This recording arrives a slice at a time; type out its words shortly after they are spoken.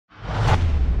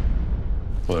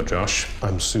Hello, Josh.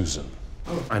 I'm Susan.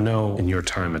 I know in your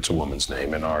time it's a woman's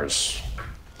name, in ours,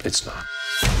 it's not.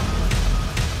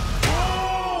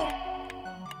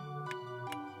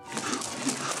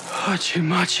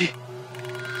 Hachi-machi.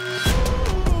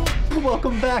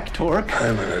 Welcome back, Torque.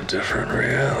 I'm in a different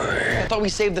reality. I thought we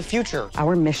saved the future.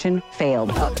 Our mission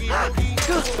failed.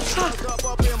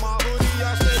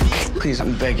 Please,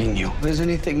 I'm begging you. Is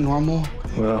anything normal?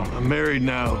 Well, I'm married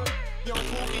now.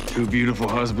 2 beautiful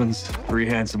husbands, 3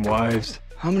 handsome wives.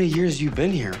 How many years you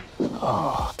been here?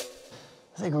 I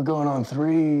think we're going on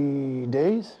 3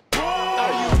 days.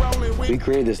 We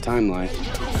created this timeline,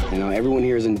 and now everyone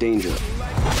here is in danger.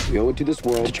 We owe it to this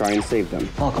world to try and save them.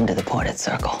 Welcome to the Ported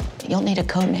Circle. You'll need a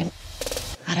code name.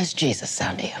 How does Jesus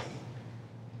sound to you?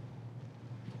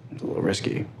 It's a little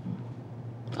risky.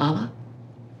 Allah?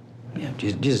 Yeah,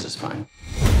 Jesus is fine.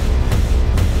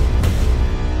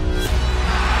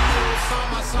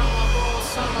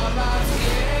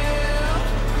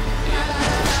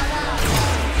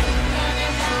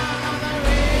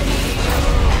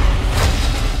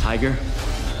 Tiger,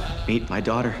 meet my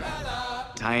daughter,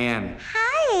 Diane.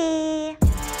 Hi.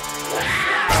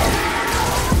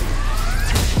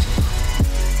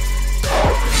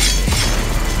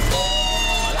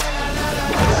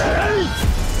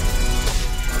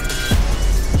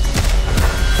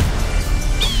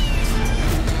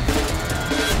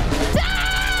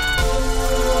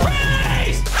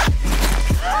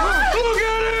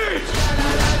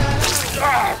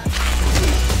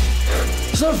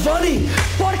 So funny!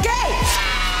 ¿Por qué?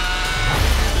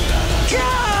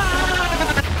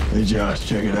 Hey, Josh,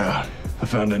 check it out. I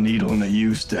found a needle in the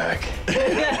U stack. Isn't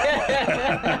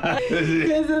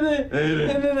it?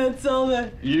 And then that's all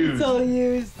that. Used. It's all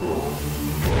used.